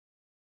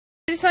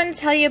I just wanted to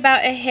tell you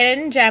about a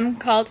hidden gem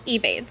called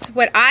Ebates.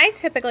 What I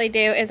typically do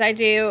is I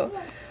do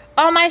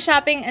all my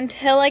shopping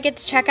until I get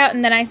to checkout,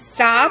 and then I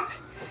stop,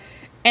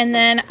 and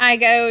then I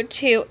go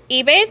to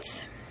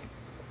Ebates,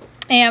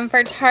 and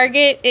for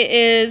Target it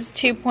is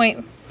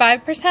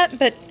 2.5%,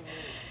 but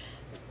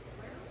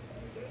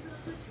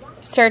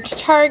search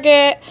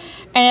Target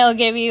and it'll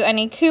give you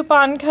any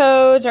coupon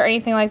codes or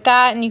anything like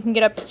that, and you can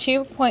get up to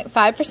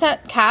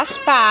 2.5%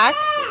 cash back.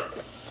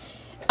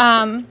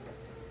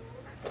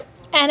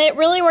 And it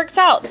really works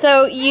out.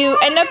 So you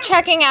end up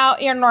checking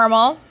out your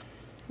normal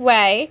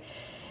way,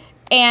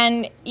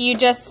 and you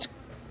just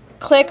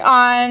click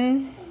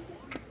on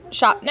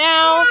shop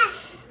now,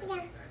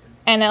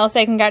 and it'll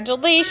say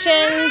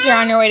congratulations, you're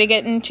on your way to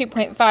getting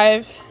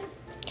 2.5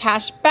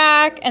 cash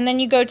back, and then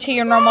you go to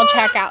your normal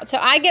checkout. So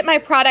I get my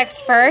products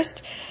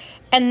first,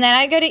 and then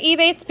I go to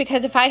Ebates,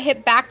 because if I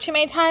hit back too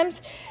many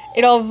times,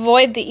 it'll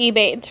avoid the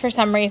Ebates for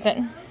some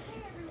reason.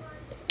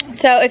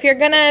 So if you're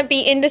going to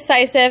be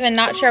indecisive and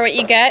not sure what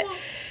you get,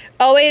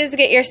 always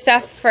get your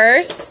stuff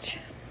first,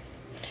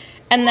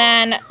 and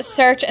then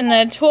search in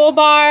the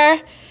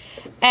toolbar,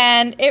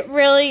 and it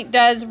really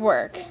does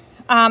work.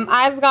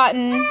 I've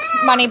gotten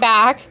money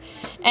back,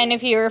 and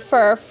if you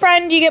refer a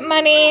friend, you get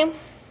money.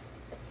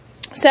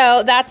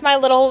 So that's my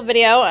little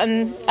video,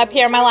 and up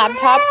here on my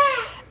laptop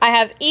I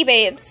have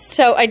Ebates,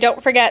 so I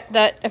don't forget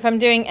that if I'm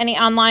doing any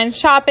online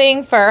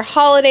shopping for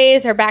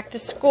holidays or back to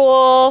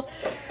school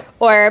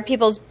or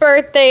people's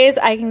birthdays,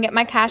 I can get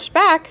my cash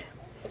back.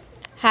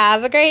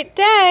 Have a great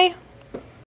day.